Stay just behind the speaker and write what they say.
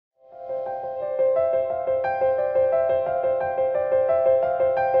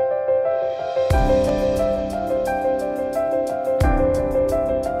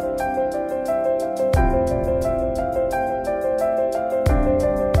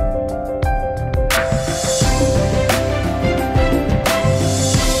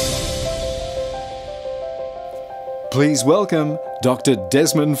Please welcome Dr.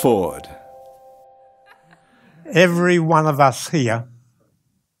 Desmond Ford. Every one of us here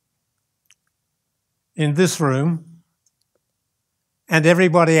in this room and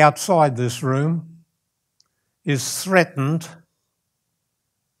everybody outside this room is threatened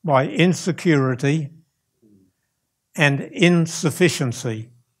by insecurity and insufficiency.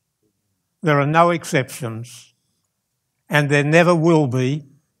 There are no exceptions, and there never will be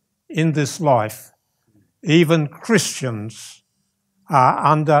in this life. Even Christians are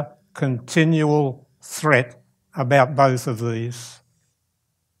under continual threat about both of these.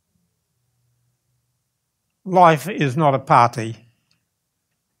 Life is not a party.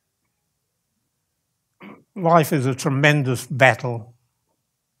 Life is a tremendous battle.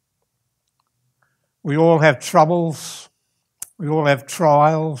 We all have troubles. We all have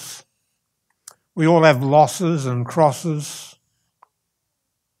trials. We all have losses and crosses.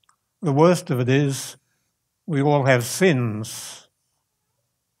 The worst of it is we all have sins.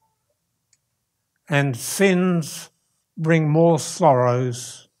 And sins bring more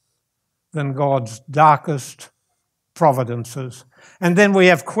sorrows than God's darkest providences. And then we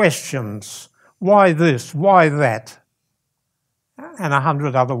have questions. Why this? Why that? And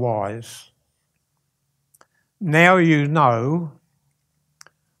 100 other whys. Now you know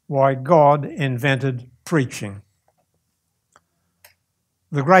why God invented preaching.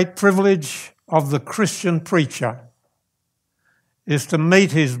 The great privilege of the Christian preacher is to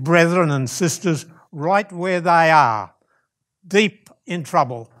meet his brethren and sisters right where they are, deep in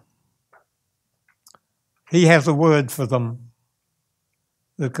trouble. He has a word for them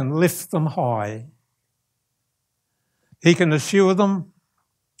that can lift them high. He can assure them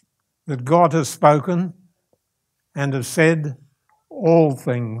that God has spoken and has said, all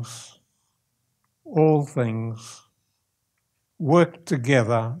things work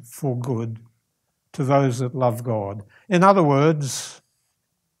together for good to those that love God. In other words,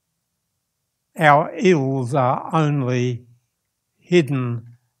 our ills are only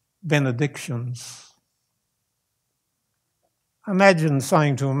hidden benedictions. Imagine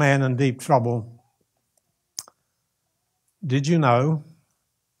saying to a man in deep trouble, did you know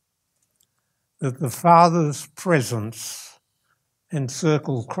that the Father's presence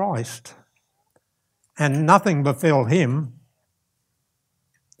encircled Christ and nothing befell him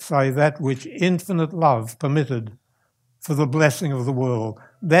save that which infinite love permitted for the blessing of the world?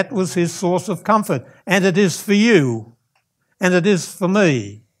 That was his source of comfort, and it is for you, and it is for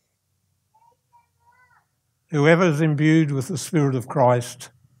me. Whoever is imbued with the Spirit of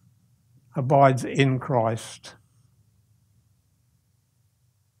Christ abides in Christ.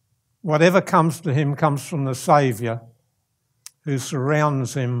 Whatever comes to him comes from the Saviour who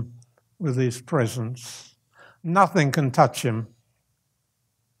surrounds him with his presence. Nothing can touch him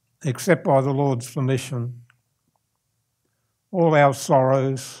except by the Lord's permission. All our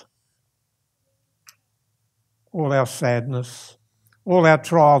sorrows, all our sadness, all our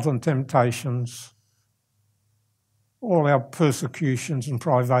trials and temptations, all our persecutions and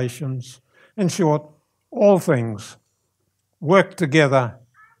privations, in short, all things work together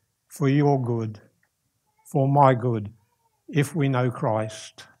for your good, for my good, if we know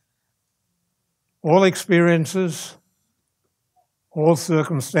Christ. All experiences, all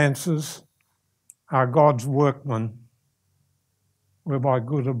circumstances are God's workmen, whereby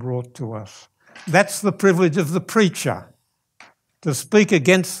good are brought to us. That's the privilege of the preacher, to speak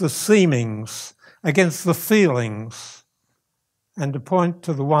against the seemings, against the feelings, and to point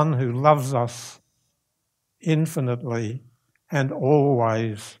to the one who loves us infinitely and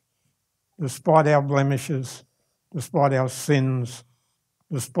always, despite our blemishes, despite our sins,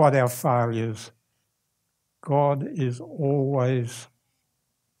 despite our failures. God is always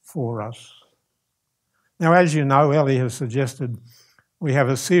for us. Now, as you know, Ellie has suggested we have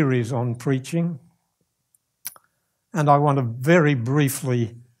a series on preaching, and I want to very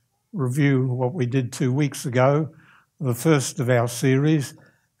briefly review what we did 2 weeks ago, the first of our series,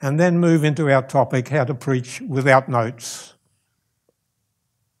 and then move into our topic, how to preach without notes.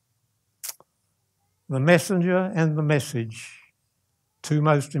 The messenger and the message, two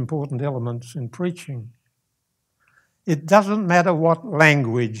most important elements in preaching. It doesn't matter what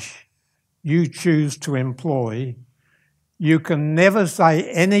language you choose to employ, you can never say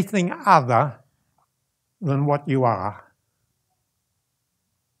anything other than what you are.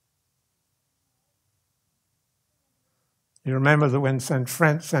 You remember that when St.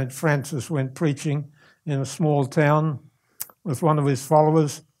 Francis went preaching in a small town with one of his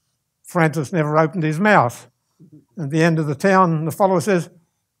followers, Francis never opened his mouth. At the end of the town, the follower says,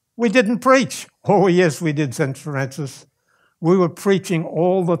 "We didn't preach." "Oh, yes, we did, St. Francis. We were preaching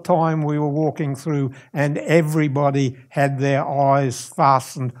all the time we were walking through, and everybody had their eyes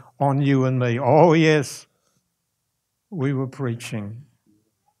fastened on you and me. Oh, yes, we were preaching.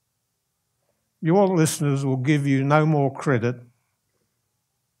 Your listeners will give you no more credit,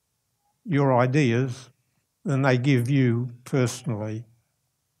 your ideas, than they give you personally.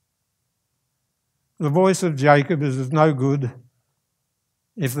 The voice of Jacob is of no good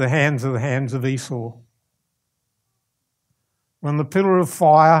if the hands are the hands of Esau. When the pillar of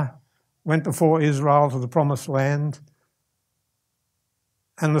fire went before Israel to the promised land,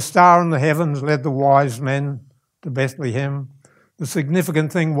 and the star in the heavens led the wise men to Bethlehem, the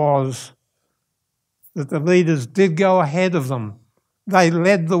significant thing was that the leaders did go ahead of them. They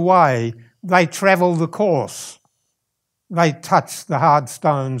led the way. They travelled the course. They touched the hard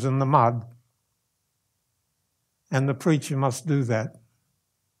stones and the mud. And the preacher must do that.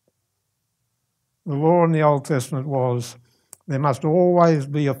 The law in the Old Testament was there must always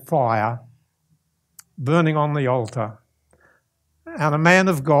be a fire burning on the altar. And a man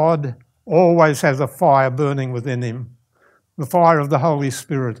of God always has a fire burning within him, the fire of the Holy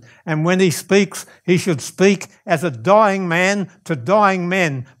Spirit. And when he speaks, he should speak as a dying man to dying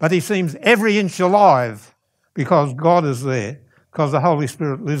men, but he seems every inch alive because God is there, because the Holy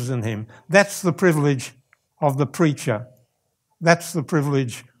Spirit lives in him. That's the privilege of the preacher. That's the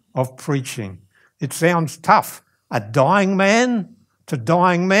privilege of preaching. It sounds tough. A dying man to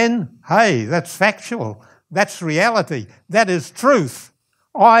dying men? Hey, that's factual. That's reality. That is truth.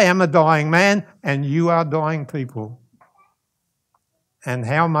 I am a dying man and you are dying people. And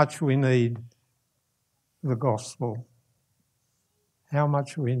how much we need the gospel. How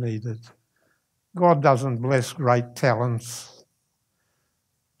much we need it. God doesn't bless great talents.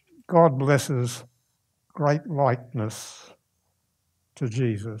 God blesses great likeness to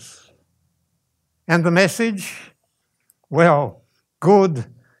Jesus. And the message? Well, good,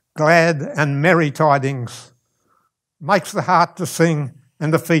 glad and merry tidings makes the heart to sing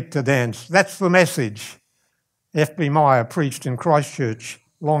and the feet to dance. That's the message. F.B. Meyer preached in Christchurch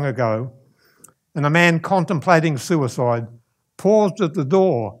long ago, and a man contemplating suicide paused at the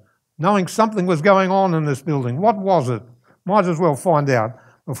door, knowing something was going on in this building. What was it? Might as well find out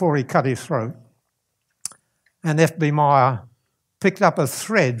before he cut his throat. And F.B. Meyer picked up a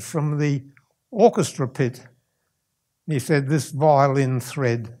thread from the orchestra pit. He said, "This violin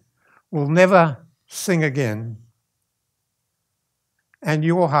thread will never sing again, and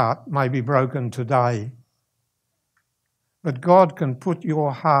your heart may be broken today. But God can put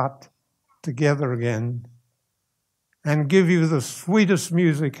your heart together again and give you the sweetest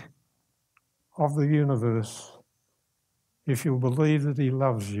music of the universe if you believe that he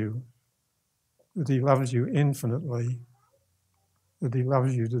loves you infinitely, that he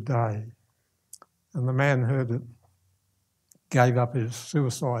loves you today." And the man heard it, gave up his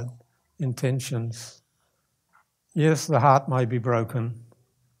suicide intentions. Yes, the heart may be broken,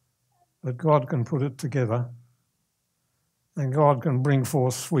 but God can put it together. And God can bring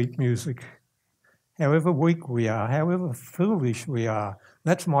forth sweet music. However weak we are, however foolish we are,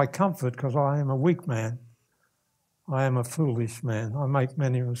 that's my comfort because I am a weak man. I am a foolish man. I make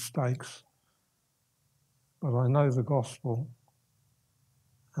many mistakes. But I know the gospel,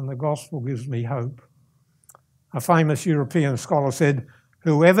 and the gospel gives me hope. A famous European scholar said,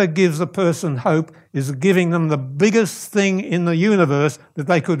 whoever gives a person hope is giving them the biggest thing in the universe that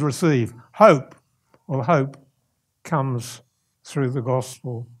they could receive. Hope. Well, hope comes through the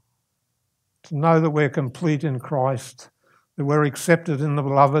gospel. To know that we're complete in Christ, that we're accepted in the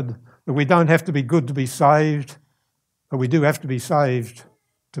beloved, that we don't have to be good to be saved, but we do have to be saved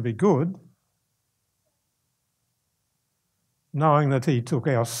to be good. Knowing that he took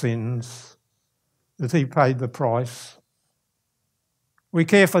our sins, that he paid the price. We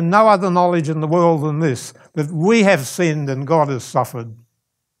care for no other knowledge in the world than this, that we have sinned and God has suffered.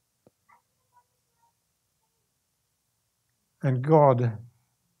 And God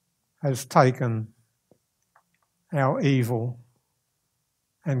has taken our evil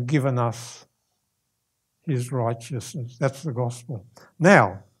and given us his righteousness. That's the gospel.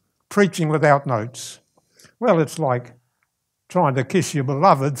 Now, preaching without notes. Well, it's like trying to kiss your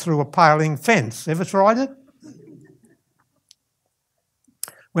beloved through a paling fence. Ever tried it?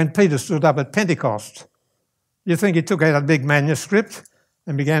 When Peter stood up at Pentecost, you think he took out a big manuscript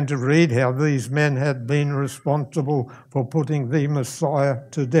and began to read how these men had been responsible for putting the Messiah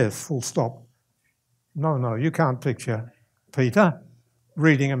to death, full stop. No, you can't picture Peter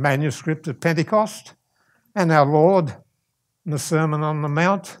reading a manuscript at Pentecost and our Lord in the Sermon on the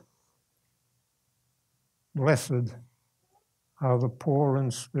Mount. Blessed are the poor in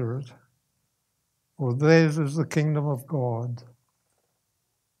spirit, For theirs is the kingdom of God.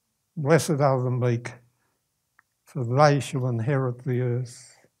 Blessed are the meek, for they shall inherit the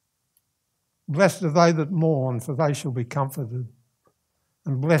earth. Blessed are they that mourn, for they shall be comforted.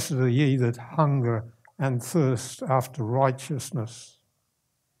 And blessed are ye that hunger and thirst after righteousness,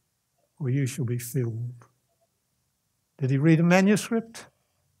 for you shall be filled. Did he read a manuscript?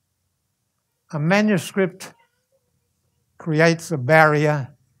 A manuscript creates a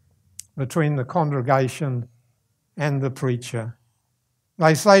barrier between the congregation and the preacher.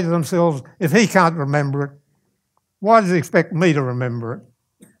 They say to themselves, if he can't remember it, why does he expect me to remember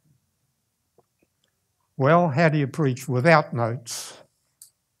it? Well, how do you preach without notes?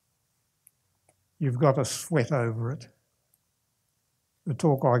 You've got to sweat over it. The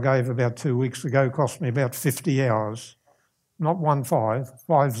talk I gave about 2 weeks ago cost me about 50 hours. Not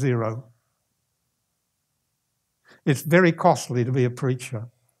 50. It's very costly to be a preacher.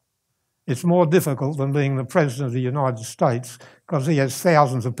 It's more difficult than being the President of the United States because he has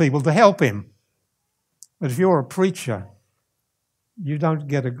thousands of people to help him. But if you're a preacher, you don't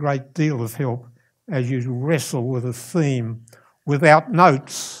get a great deal of help as you wrestle with a theme without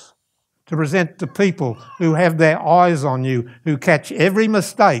notes to present to people who have their eyes on you, who catch every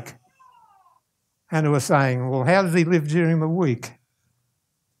mistake and who are saying, well, how does he live during the week?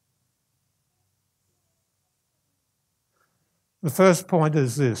 The first point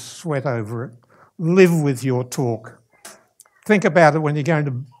is this: sweat over it. Live with your talk. Think about it when you're going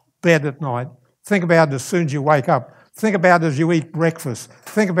to bed at night. Think about it as soon as you wake up. Think about it as you eat breakfast.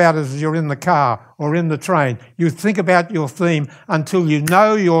 Think about it as you're in the car or in the train. You think about your theme until you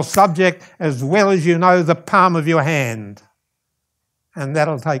know your subject as well as you know the palm of your hand. And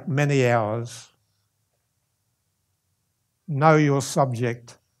that'll take many hours. Know your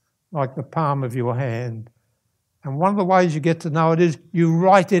subject like the palm of your hand. And one of the ways you get to know it is you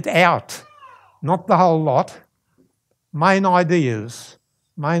write it out, not the whole lot. Main ideas.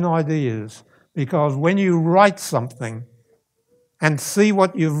 Because when you write something and see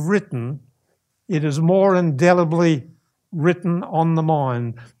what you've written, it is more indelibly written on the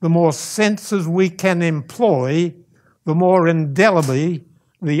mind. The more senses we can employ, the more indelibly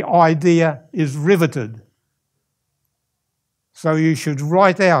the idea is riveted. So you should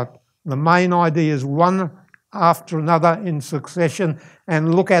write out the main ideas one after another in succession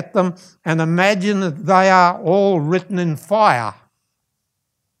and look at them and imagine that they are all written in fire.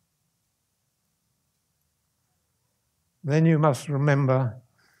 Then you must remember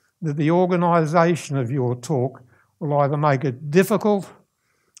that the organisation of your talk will either make it difficult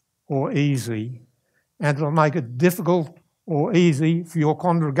or easy, and it will make it difficult or easy for your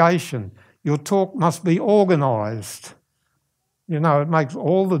congregation. Your talk must be organised. You know, it makes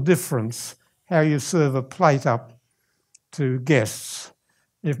all the difference how you serve a plate up to guests.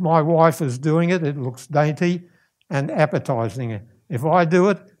 If my wife is doing it, it looks dainty and appetising. If I do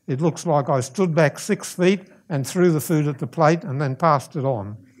it, it looks like I stood back 6 feet and threw the food at the plate and then passed it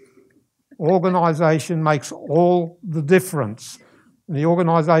on. Organisation makes all the difference. The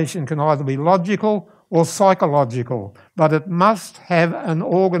organisation can either be logical or psychological, but it must have an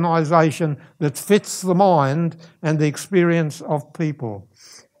organisation that fits the mind and the experience of people.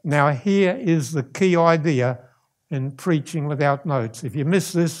 Now, here is the key idea in preaching without notes. If you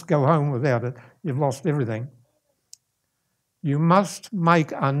miss this, go home without it. You've lost everything. You must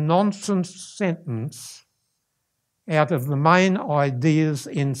make a nonsense sentence out of the main ideas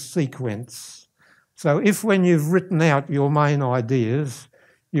in sequence. So if when you've written out your main ideas,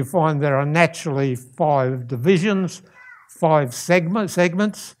 you find there are naturally 5 divisions, 5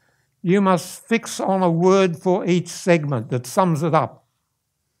 segments, you must fix on a word for each segment that sums it up.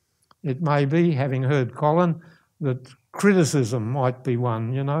 It may be, having heard Colin, that criticism might be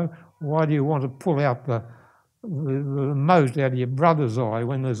one, you know. Why do you want to pull out the mote out of your brother's eye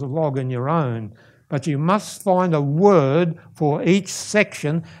when there's a log in your own? But you must find a word for each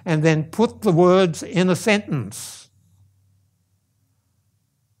section and then put the words in a sentence.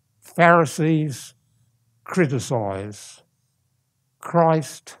 Pharisees criticise.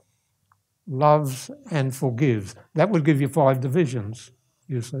 Christ loves and forgives. That would give you 5 divisions,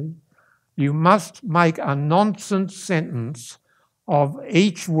 you see. You must make a nonsense sentence of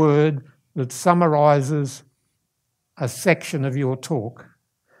each word that summarises a section of your talk.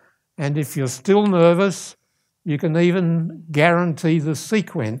 And if you're still nervous, you can even guarantee the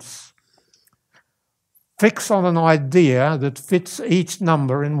sequence. Fix on an idea that fits each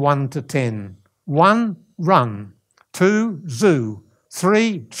number in 1 to 10. 1, run. 2, zoo.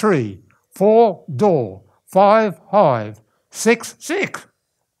 3, tree. 4, door. 5, hive. 6, sick.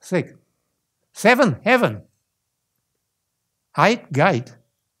 7, heaven. 8, gate.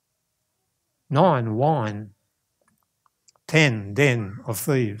 9, wine. 10, den of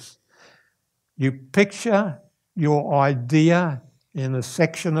thieves. You picture your idea in a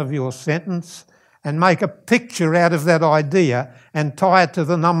section of your sentence and make a picture out of that idea and tie it to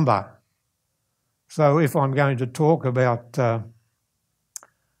the number. So if I'm going to talk about a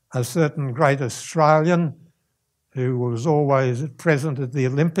certain great Australian who was always present at the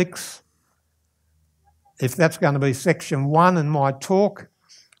Olympics, if that's going to be section 1 in my talk,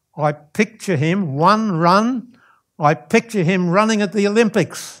 I picture him, one run, I picture him running at the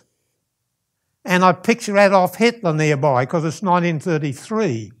Olympics. And I picture Adolf Hitler nearby because it's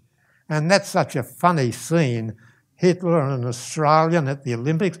 1933. And that's such a funny scene. Hitler and an Australian at the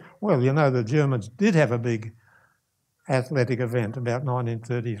Olympics. Well, you know, the Germans did have a big athletic event about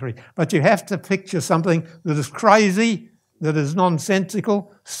 1933. But you have to picture something that is crazy, that is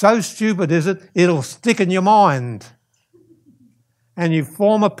nonsensical. So stupid is it, it'll stick in your mind. And you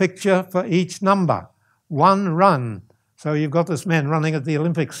form a picture for each number. 1 run. So you've got this man running at the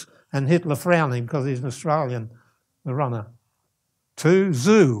Olympics and Hitler frowning because he's an Australian, the runner. 2,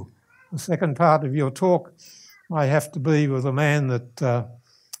 zoo. The second part of your talk may have to be with a man that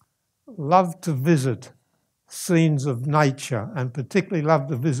loved to visit scenes of nature and particularly loved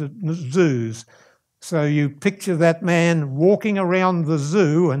to visit zoos. So you picture that man walking around the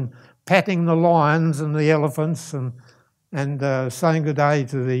zoo and patting the lions and the elephants and saying good day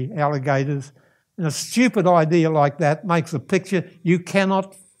to the alligators. And a stupid idea like that makes a picture you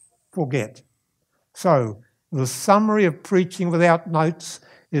cannot forget. So the summary of preaching without notes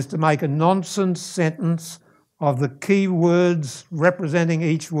is to make a nonsense sentence of the key words representing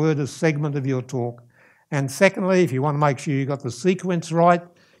each word a segment of your talk. And secondly, if you want to make sure you got the sequence right,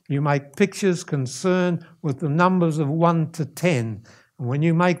 you make pictures concerned with the numbers of 1 to 10. And when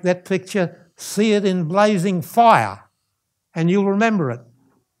you make that picture, see it in blazing fire and you'll remember it.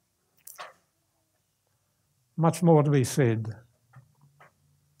 Much more to be said.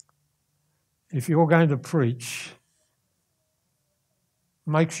 If you're going to preach,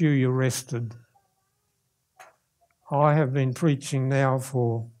 make sure you're rested. I have been preaching now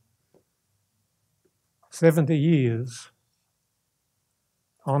for 70 years.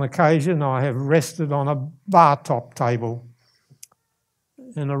 On occasion, I have rested on a bar top table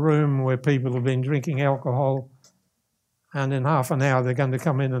in a room where people have been drinking alcohol, and in half an hour they're going to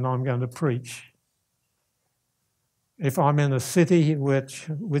come in and I'm going to preach. If I'm in a city which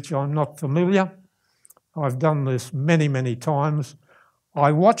I'm not familiar, I've done this many, many times,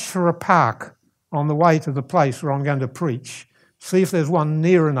 I watch for a park on the way to the place where I'm going to preach, see if there's one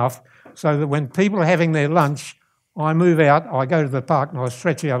near enough so that when people are having their lunch, I move out, I go to the park and I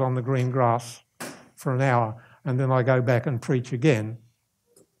stretch out on the green grass for an hour and then I go back and preach again.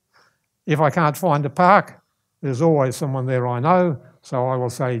 If I can't find a park, there's always someone there I know, so I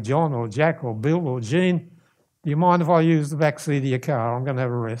will say, John or Jack or Bill or Jean, do you mind if I use the back seat of your car? I'm going to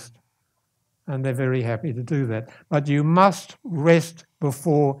have a rest. And they're very happy to do that. But you must rest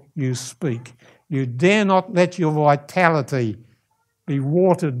before you speak. You dare not let your vitality be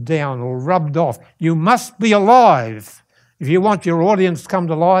watered down or rubbed off. You must be alive. If you want your audience to come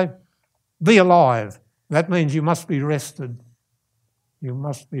to life, be alive. That means you must be rested. You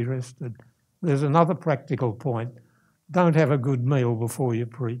must be rested. There's another practical point. Don't have a good meal before you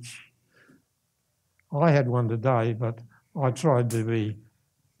preach. I had one today, but I tried to be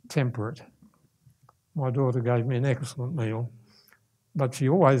temperate. My daughter gave me an excellent meal, but she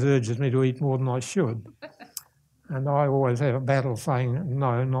always urges me to eat more than I should. And I always have a battle saying,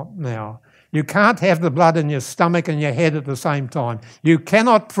 no, not now. You can't have the blood in your stomach and your head at the same time. You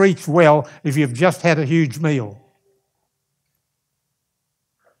cannot preach well if you've just had a huge meal.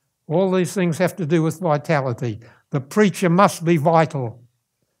 All these things have to do with vitality. The preacher must be vital.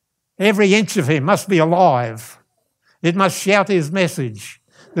 Every inch of him must be alive. It must shout his message,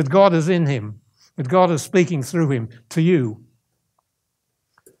 that God is in him, that God is speaking through him to you.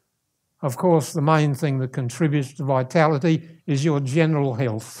 Of course, the main thing that contributes to vitality is your general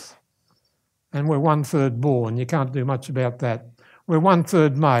health. And we're 1/3 born. You can't do much about that. We're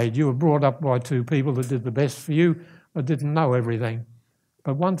 1/3 made. You were brought up by 2 people that did the best for you but didn't know everything.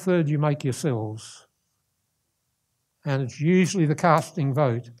 But 1/3 you make yourselves. And it's usually the casting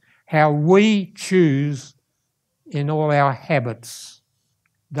vote. How we choose in all our habits,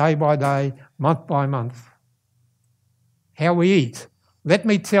 day by day, month by month. How we eat. Let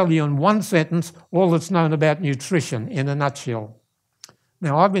me tell you in one sentence all that's known about nutrition in a nutshell.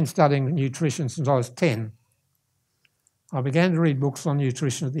 Now, I've been studying nutrition since I was 10. I began to read books on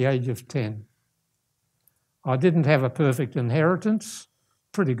nutrition at the age of 10. I didn't have a perfect inheritance,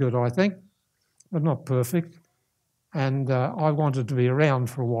 pretty good I think, but not perfect. And I wanted to be around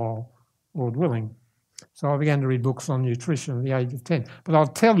for a while. Lord willing. So I began to read books on nutrition at the age of 10. But I'll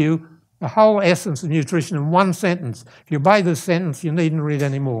tell you the whole essence of nutrition in one sentence. If you obey this sentence, you needn't read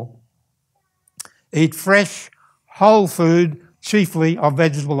any more. Eat fresh, whole food, chiefly of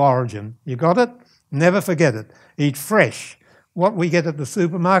vegetable origin. You got it? Never forget it. Eat fresh. What we get at the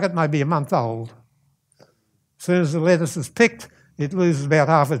supermarket may be a month old. As soon as the lettuce is picked, it loses about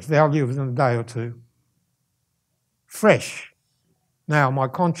half its value within a day or two. Fresh. Now, my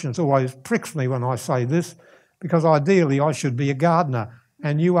conscience always pricks me when I say this, because ideally I should be a gardener,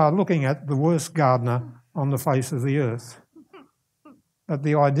 and you are looking at the worst gardener on the face of the earth. But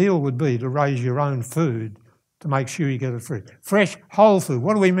the ideal would be to raise your own food to make sure you get it free. Fresh, whole food.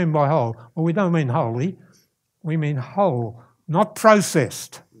 What do we mean by whole? Well, we don't mean holy. We mean whole, not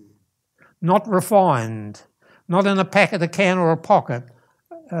processed, not refined, not in a packet, a can or a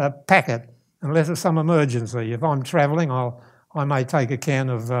packet, unless there's some emergency. If I'm travelling, I may take a can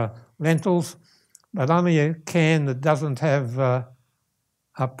of lentils, but only a can that doesn't have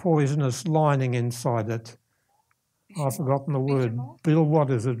a poisonous lining inside it. I've forgotten the word. Bill, what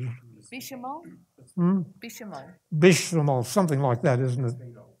is it? Bechamel? Bechamel. Bechamel, something like that, isn't it?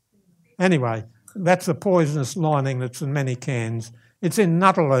 Anyway, that's a poisonous lining that's in many cans. It's in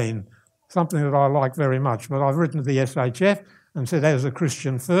nuttolene, something that I like very much. But I've written to the SHF and said, as a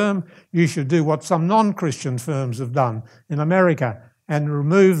Christian firm, you should do what some non-Christian firms have done in America and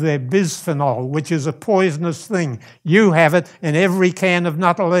remove their bisphenol, which is a poisonous thing. You have it in every can of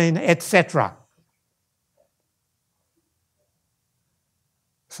nuttolene, etc.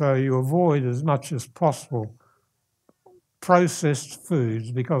 So you avoid as much as possible processed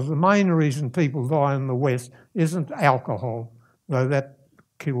foods, because the main reason people die in the West isn't alcohol, though that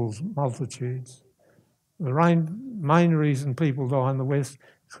kills multitudes. The main reason people die in the West is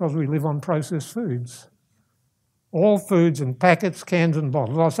because we live on processed foods. All foods in packets, cans and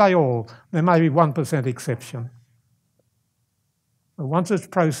bottles. I say all, there may be 1% exception. But once it's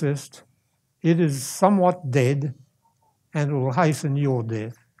processed, it is somewhat dead and it will hasten your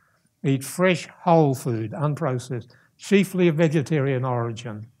death. Eat fresh, whole food, unprocessed, chiefly of vegetarian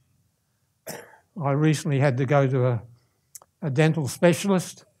origin. I recently had to go to a dental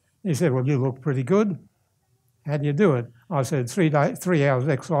specialist. He said, well, you look pretty good. How do you do it? I said, 3 hours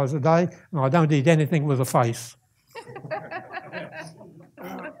exercise a day, and I don't eat anything with a face.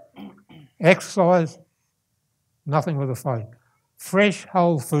 Exercise, nothing with a face. Fresh,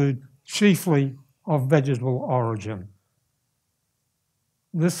 whole food, chiefly of vegetable origin.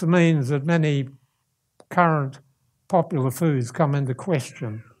 This means that many current popular foods come into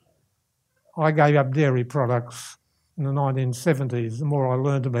question. I gave up dairy products in the 1970s, the more I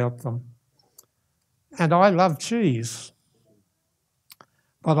learned about them. And I love cheese.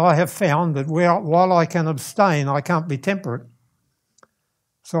 But I have found that while I can abstain, I can't be temperate.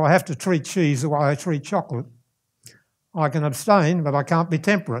 So I have to treat cheese the way I treat chocolate. I can abstain, but I can't be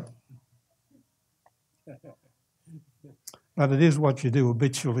temperate. But it is what you do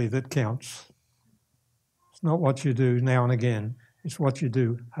habitually that counts. It's not what you do now and again. It's what you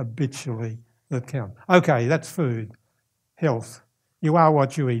do habitually that counts. Okay, that's food. Health. You are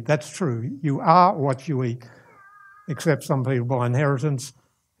what you eat. That's true. You are what you eat. Except some people by inheritance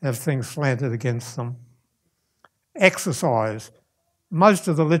have things slanted against them. Exercise. Most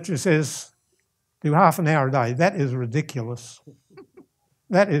of the literature says do half an hour a day. That is ridiculous.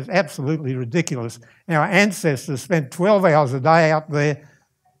 That is absolutely ridiculous. Our ancestors spent 12 hours a day out there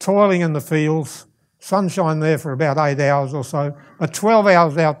toiling in the fields, sunshine there for about 8 hours or so, but 12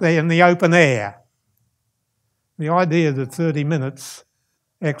 hours out there in the open air. The idea that 30 minutes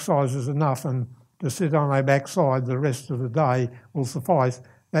exercise is enough and to sit on their backside the rest of the day will suffice,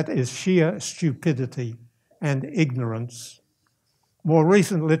 that is sheer stupidity and ignorance. More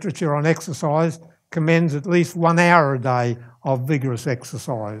recent literature on exercise commends at least 1 hour a day of vigorous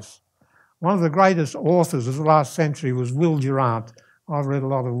exercise. One of the greatest authors of the last century was Will Durant. I've read a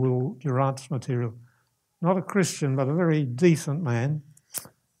lot of Will Durant's material. Not a Christian, but a very decent man.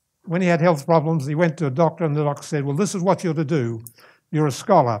 When he had health problems, he went to a doctor and the doctor said, well, this is what you're to do. You're a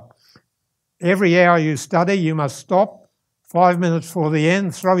scholar. Every hour you study, you must stop 5 minutes before the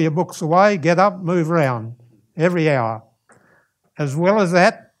end, throw your books away, get up, move around every hour. As well as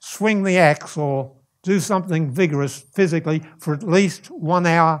that, swing the axe or do something vigorous physically for at least 1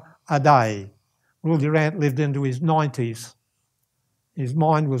 hour a day. Will Durant lived into his 90s. His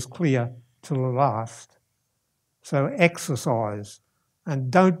mind was clear till the last. So exercise,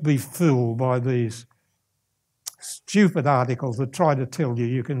 and don't be fooled by these stupid articles that try to tell you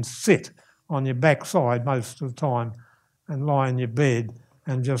you can sit on your backside most of the time and lie in your bed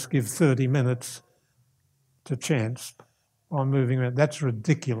and just give 30 minutes to chance on moving around. That's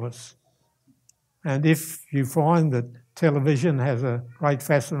ridiculous. And if you find that television has a great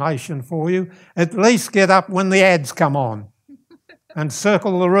fascination for you, at least get up when the ads come on and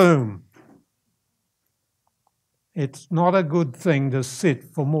circle the room. It's not a good thing to sit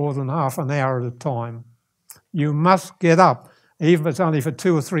for more than half an hour at a time. You must get up, even if it's only for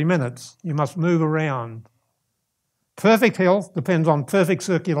 2 or 3 minutes. You must move around. Perfect health depends on perfect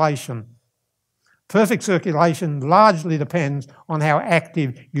circulation. Perfect circulation largely depends on how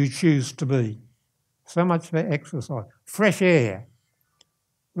active you choose to be. So much for exercise. Fresh air.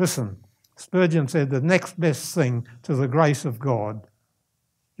 Listen, Spurgeon said the next best thing to the grace of God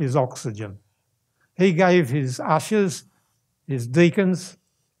is oxygen. He gave his ushers, his deacons,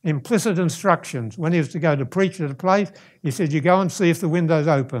 implicit instructions. When he was to go to preach at a place, he said, you go and see if the window's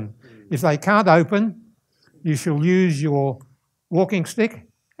open. If they can't open, you shall use your walking stick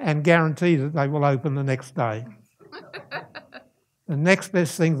and guarantee that they will open the next day. The next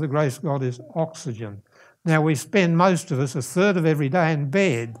best thing to the grace of God is oxygen. Now, we spend most of us a third of every day in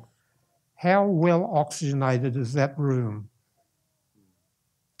bed. How well oxygenated is that room?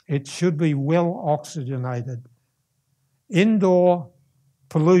 It should be well oxygenated. Indoor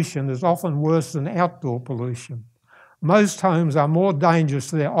pollution is often worse than outdoor pollution. Most homes are more dangerous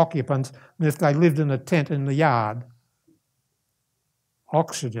to their occupants than if they lived in a tent in the yard.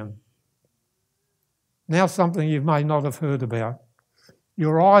 Oxygen. Now something you may not have heard about.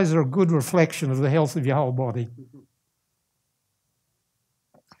 Your eyes are a good reflection of the health of your whole body.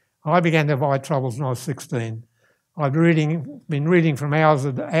 I began to have eye troubles when I was 16. I'd been reading from hours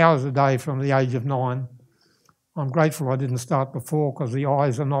a day from the age of 9. I'm grateful I didn't start before because the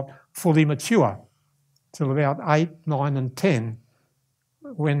eyes are not fully mature till about 8, 9 and 10.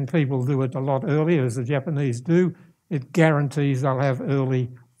 When people do it a lot earlier, as the Japanese do, it guarantees they'll have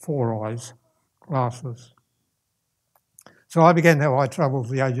early 4 eyes glasses. So I began to have eye troubles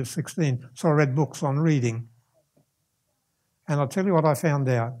at the age of 16, so I read books on reading. And I'll tell you what I found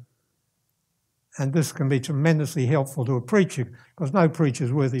out. And this can be tremendously helpful to a preacher, because no preacher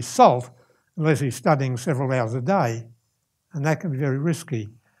is worth his salt unless he's studying several hours a day, and that can be very risky.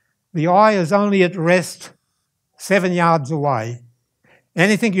 The eye is only at rest 7 yards away.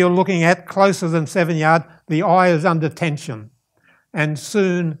 Anything you're looking at closer than 7 yards, the eye is under tension, and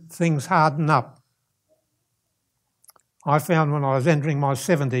soon things harden up. I found when I was entering my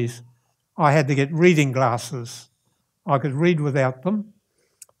 70s, I had to get reading glasses. I could read without them,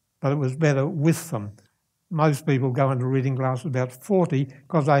 but it was better with them. Most people go into reading glasses about 40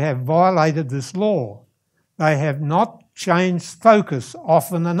 because they have violated this law. They have not changed focus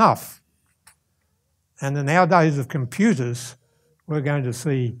often enough. And in our days of computers, we're going to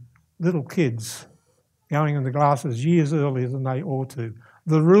see little kids going into glasses years earlier than they ought to.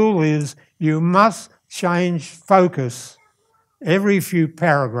 The rule is you must change focus every few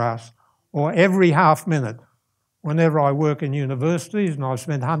paragraphs or every half minute. Whenever I work in universities, and I've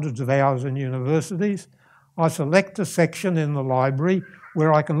spent hundreds of hours in universities, I select a section in the library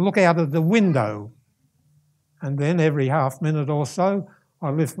where I can look out of the window. And then every half minute or so, I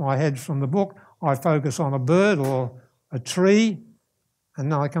lift my head from the book, I focus on a bird or a tree,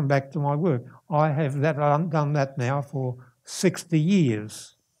 and then I come back to my work. I have done that now for 60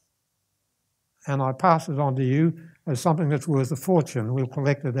 years. And I pass it on to you as something that's worth a fortune. We'll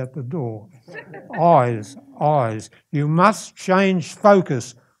collect it at the door. Eyes. You must change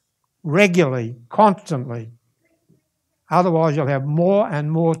focus regularly, constantly. Otherwise you'll have more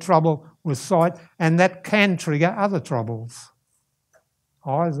and more trouble with sight, and that can trigger other troubles.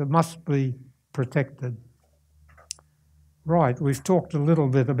 Eyes must be protected. Right, we've talked a little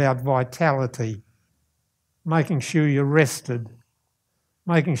bit about vitality, making sure you're rested,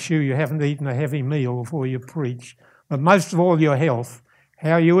 making sure you haven't eaten a heavy meal before you preach, but most of all your health,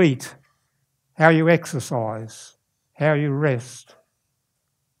 how you eat, how you exercise, how you rest,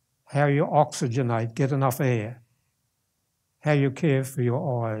 how you oxygenate, get enough air, how you care for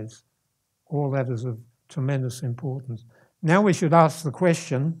your eyes. All that is of tremendous importance. Now we should ask the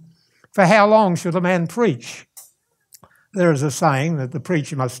question, for how long should a man preach? There is a saying that the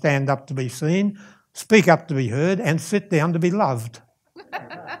preacher must stand up to be seen, speak up to be heard, and sit down to be loved.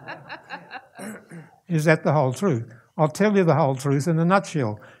 Is that the whole truth? I'll tell you the whole truth in a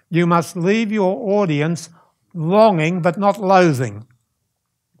nutshell. You must leave your audience longing but not loathing.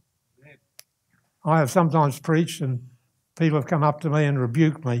 I have sometimes preached and people have come up to me and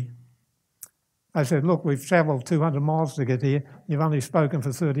rebuked me. They said, look, we've travelled 200 miles to get here. You've only spoken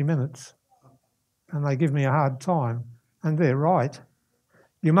for 30 minutes. And they give me a hard time. And they're right.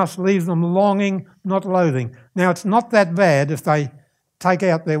 You must leave them longing, not loathing. Now, it's not that bad if they take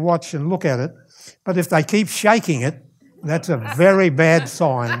out their watch and look at it, but if they keep shaking it, that's a very bad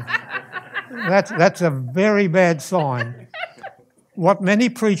sign. That's a very bad sign. What many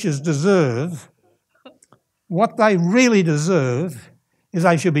preachers deserve, what they really deserve, is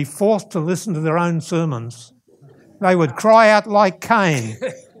they should be forced to listen to their own sermons. They would cry out like Cain,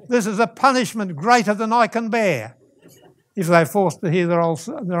 "This is a punishment greater than I can bear," if they're forced to hear their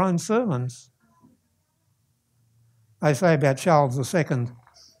own sermons. They say about Charles II,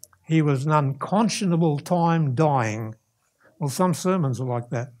 he was an unconscionable time dying. Well, some sermons are like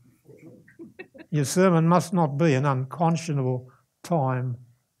that. Your sermon must not be an unconscionable time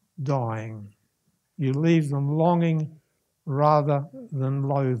dying. You leave them longing rather than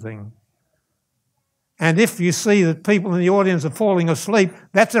loathing. And if you see that people in the audience are falling asleep,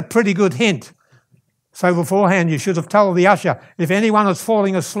 that's a pretty good hint. So beforehand you should have told the usher, if anyone is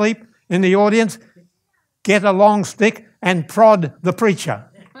falling asleep in the audience, get a long stick and prod the preacher.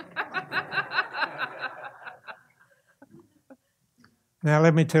 Now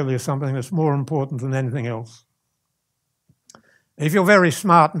let me tell you something that's more important than anything else. If you're very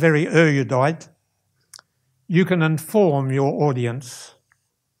smart and very erudite, you can inform your audience.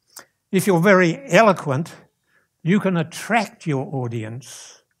 If you're very eloquent, you can attract your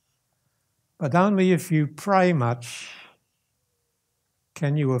audience. But only if you pray much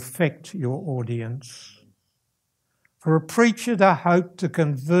can you affect your audience. For a preacher to hope to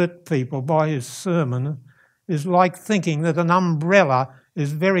convert people by his sermon is like thinking that an umbrella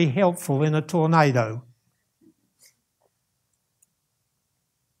is very helpful in a tornado.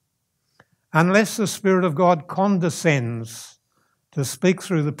 Unless the Spirit of God condescends to speak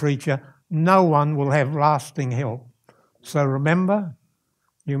through the preacher, no one will have lasting help. So remember,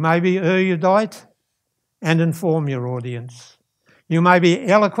 you may be erudite and inform your audience. You may be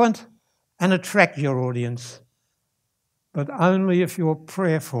eloquent and attract your audience. But only if you're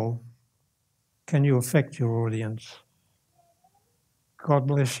prayerful can you affect your audience. God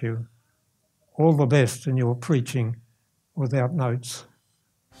bless you. All the best in your preaching without notes.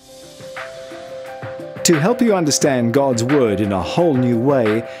 To help you understand God's Word in a whole new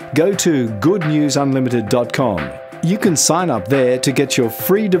way, go to goodnewsunlimited.com. You can sign up there to get your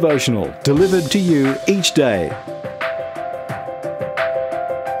free devotional delivered to you each day.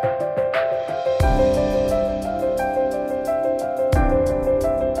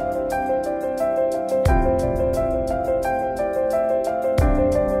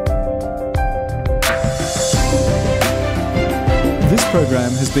 This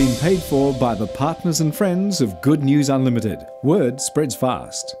program has been paid for by the partners and friends of Good News Unlimited. Word spreads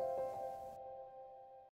fast.